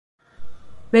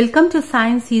Welcome to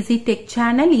Science Easy Tech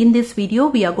channel. In this video,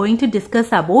 we are going to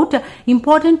discuss about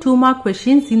important 2-mark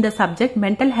questions in the subject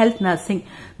Mental Health Nursing.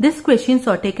 These questions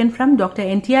are taken from Dr.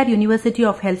 NTR.university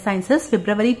of Health Sciences,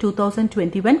 February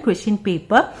 2021 question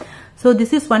paper. So,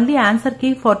 this is only answer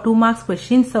key for 2 marks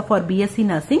questions for Bsc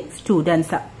Nursing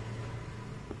students.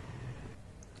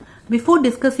 Before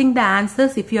discussing the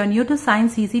answers, if you are new to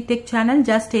Science Easy Tech channel,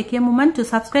 just take a moment to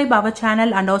subscribe our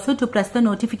channel and also to press the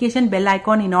notification bell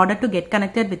icon in order to get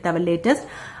connected with our latest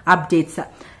updates.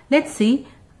 Let's see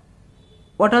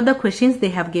what are the questions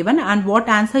they have given and what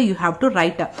answer you have to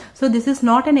write. So this is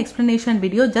not an explanation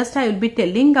video, just I will be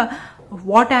telling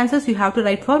what answers you have to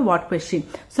write for what question.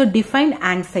 So define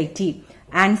anxiety.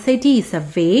 Anxiety is a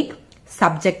vague,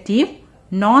 subjective,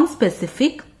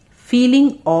 non-specific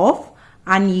feeling of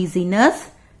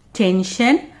uneasiness,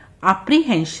 tension,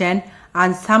 apprehension,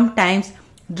 and sometimes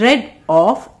dread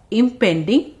of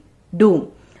impending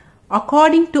doom.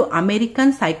 According to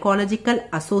American Psychological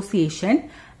Association,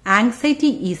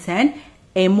 anxiety is an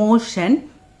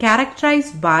emotion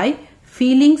characterized by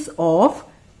feelings of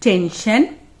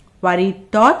tension,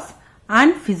 worried thoughts,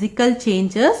 and physical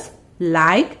changes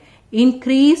like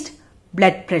increased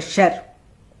blood pressure.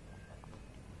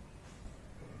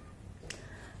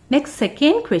 Next,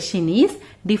 second question is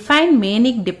define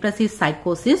manic depressive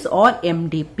psychosis or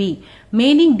MDP.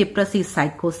 Manic depressive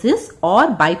psychosis or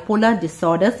bipolar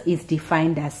disorders is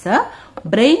defined as a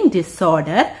brain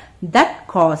disorder that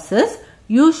causes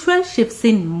usual shifts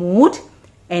in mood,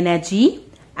 energy,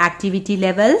 activity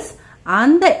levels,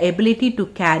 and the ability to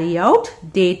carry out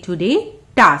day-to-day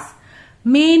tasks.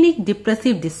 Manic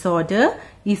depressive disorder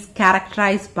is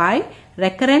characterized by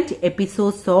recurrent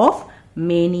episodes of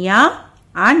mania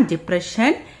and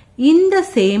depression in the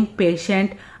same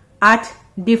patient at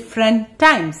different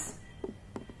times.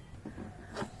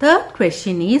 Third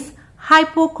question is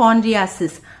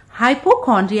hypochondriasis.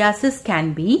 Hypochondriasis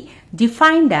can be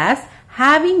defined as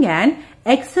having an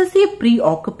excessive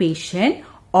preoccupation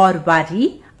or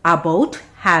worry about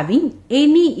having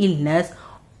any illness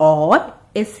or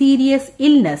a serious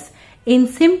illness. In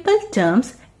simple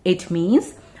terms, it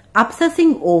means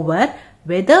obsessing over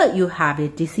whether you have a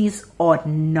disease or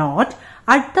not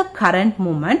at the current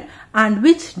moment and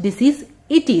which disease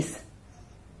it is.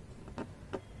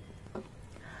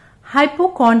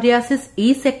 Hypochondriasis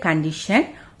is a condition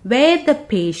where the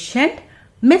patient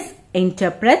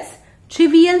misinterprets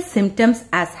trivial symptoms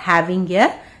as having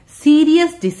a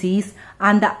serious disease,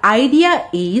 and the idea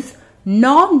is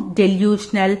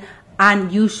non-delusional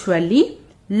and usually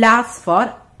lasts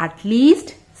for at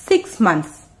least 6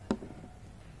 months.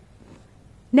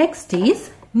 Next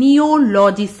is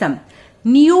neologism.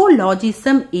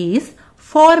 Neologism is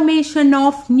formation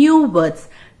of new words.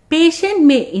 Patient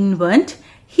may invent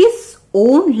his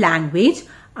own language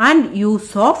and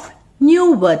use of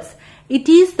new words. It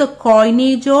is the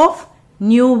coinage of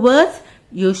new words,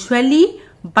 usually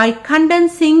by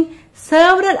condensing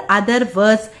several other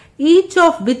words, each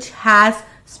of which has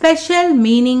special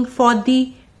meaning for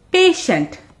the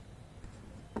patient.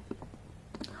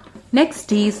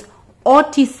 Next is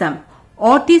autism.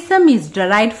 Autism is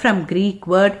derived from Greek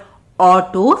word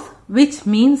autos, which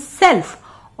means self.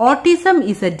 Autism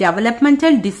is a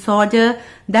developmental disorder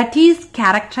that is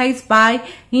characterized by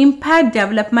impaired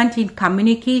development in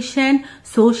communication,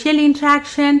 social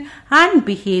interaction, and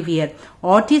behavior.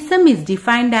 Autism is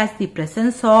defined as the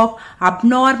presence of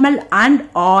abnormal and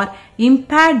or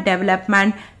impaired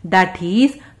development that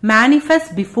is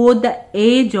manifest before the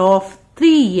age of 3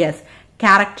 years,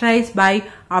 characterized by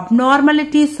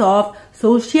abnormalities of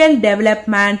social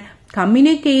development,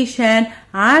 communication,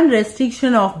 and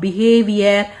restriction of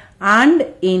behavior and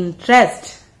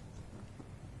interest.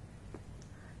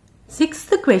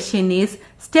 Sixth question is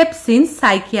steps in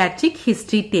psychiatric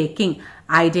history taking.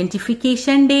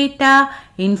 Identification data,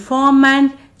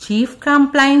 informant, chief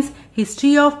complaints,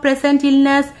 history of present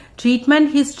illness,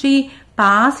 treatment history,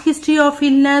 past history of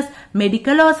illness,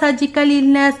 medical or surgical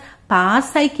illness,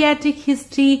 past psychiatric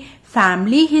history,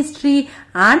 family history,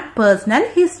 and personal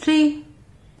history.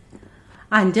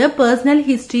 Under personal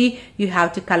history, you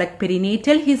have to collect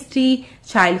perinatal history,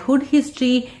 childhood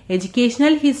history,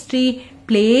 educational history,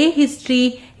 play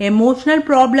history, emotional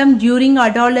problem during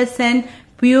adolescence,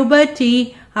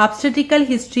 puberty, obstetrical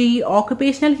history,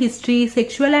 occupational history,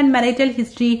 sexual and marital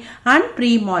history, and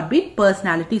pre-morbid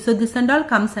personality. So this and all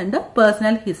comes under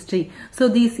personal history. So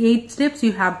these 8 steps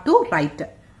you have to write.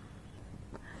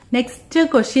 Next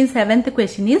question, 7th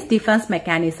question is defense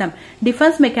mechanism.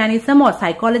 Defense mechanism or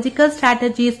psychological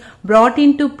strategies brought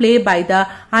into play by the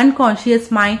unconscious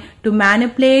mind to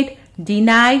manipulate,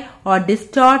 deny or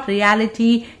distort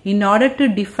reality in order to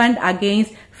defend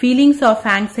against feelings of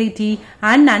anxiety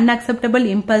and unacceptable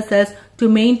impulses to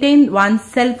maintain one's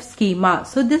self-schema.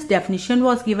 So this definition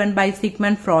was given by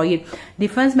Sigmund Freud.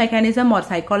 Defense mechanism or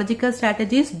psychological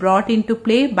strategies brought into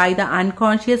play by the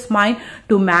unconscious mind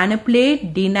to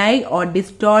manipulate, deny or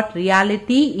distort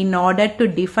reality in order to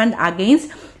defend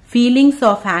against feelings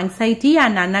of anxiety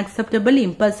and unacceptable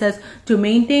impulses to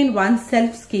maintain one's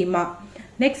self-schema.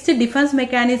 Next, defense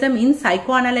mechanism in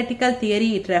psychoanalytical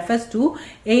theory, it refers to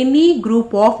any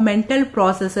group of mental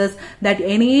processes that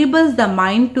enables the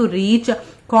mind to reach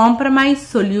compromise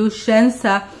solutions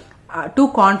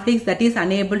to conflicts that is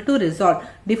unable to resolve.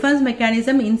 Defense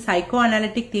mechanism in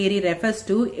psychoanalytic theory refers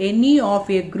to any of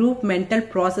a group mental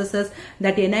processes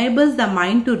that enables the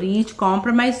mind to reach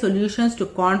compromise solutions to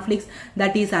conflicts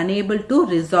that is unable to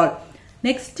resolve.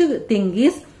 Next thing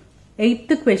is,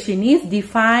 eighth question is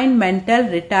define mental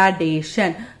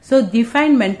retardation. So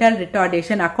define mental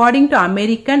retardation according to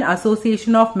American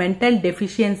Association of Mental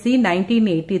Deficiency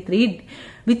 1983,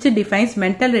 which defines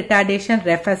mental retardation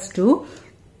refers to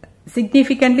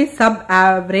significantly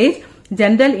sub-average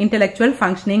general intellectual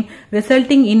functioning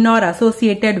resulting in or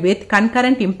associated with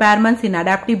concurrent impairments in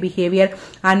adaptive behavior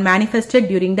and manifested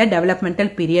during the developmental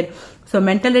period. So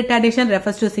mental retardation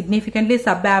refers to significantly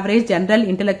sub-average general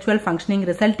intellectual functioning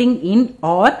resulting in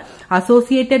or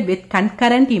associated with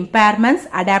concurrent impairments,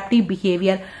 adaptive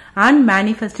behavior and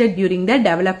manifested during the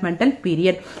developmental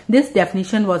period. This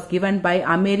definition was given by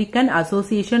American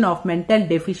Association of Mental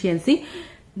Deficiency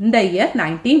in the year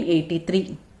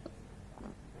 1983.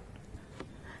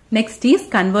 Next is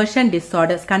conversion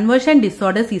disorders. Conversion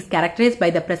disorders is characterized by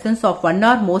the presence of one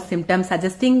or more symptoms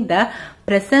suggesting the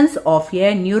presence of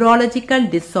a neurological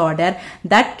disorder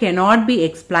that cannot be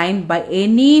explained by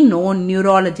any known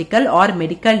neurological or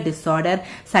medical disorder.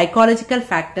 Psychological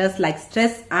factors like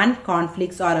stress and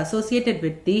conflicts are associated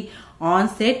with the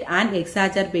onset and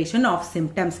exacerbation of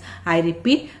symptoms. I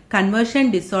repeat,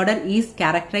 conversion disorder is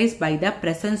characterized by the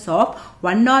presence of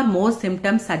one or more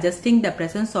symptoms suggesting the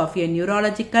presence of a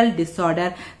neurological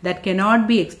disorder that cannot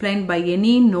be explained by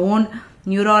any known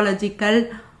neurological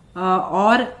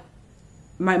or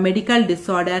medical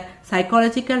disorder.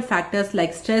 Psychological factors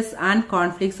like stress and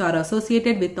conflicts are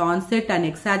associated with onset and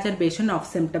exacerbation of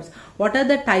symptoms. What are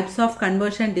the types of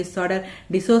conversion disorder?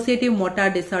 Dissociative motor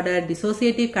disorder,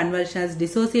 dissociative conversions,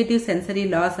 dissociative sensory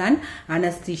loss and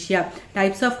anesthesia.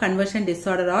 Types of conversion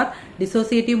disorder are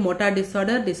dissociative motor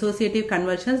disorder, dissociative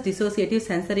conversions, dissociative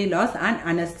sensory loss and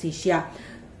anesthesia.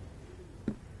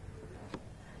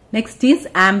 Next is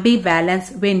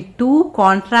ambivalence, when two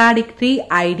contradictory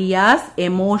ideas,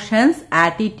 emotions,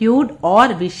 attitude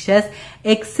or wishes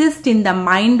exist in the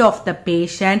mind of the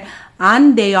patient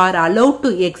and they are allowed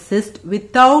to exist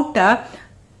without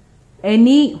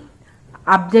any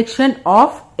objection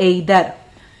of either.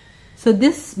 So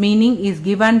this meaning is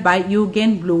given by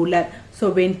Eugen Bleuler. So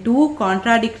when two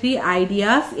contradictory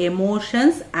ideas,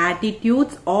 emotions,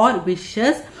 attitudes or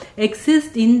wishes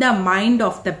exist in the mind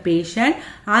of the patient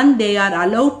and they are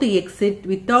allowed to exist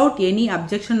without any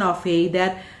objection of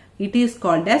either, it is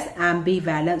called as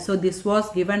ambivalence. So this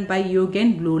was given by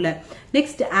Eugen Bleuler.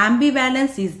 Next,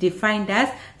 ambivalence is defined as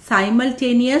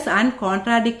simultaneous and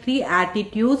contradictory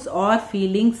attitudes or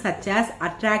feelings such as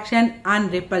attraction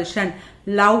and repulsion,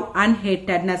 love and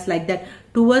hatredness, like that,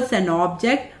 towards an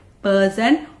object,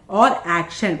 person or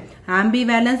action.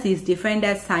 Ambivalence is defined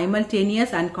as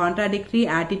simultaneous and contradictory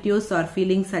attitudes or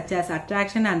feelings such as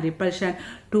attraction and repulsion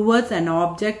towards an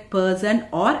object, person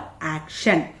or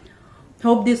action.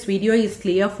 Hope this video is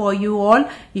clear for you all.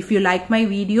 If you like my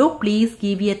video, please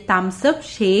give a thumbs up,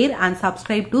 share and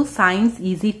subscribe to Science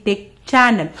Easy Tech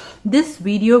channel. This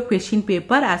video question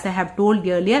paper, as I have told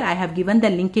earlier, I have given the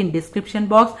link in description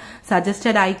box,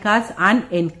 suggested iCards and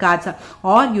NCards,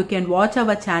 or you can watch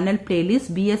our channel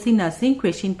playlist Bsc Nursing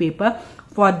question paper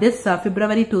for this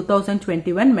February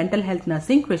 2021 mental health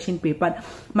nursing question paper.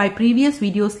 My previous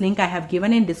videos link I have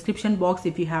given in description box.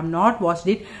 If you have not watched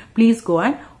it, please go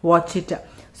and watch it.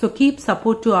 So keep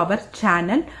support to our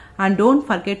channel and don't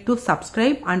forget to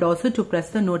subscribe and also to press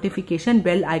the notification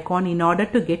bell icon in order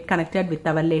to get connected with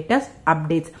our latest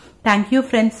updates. Thank you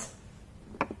friends.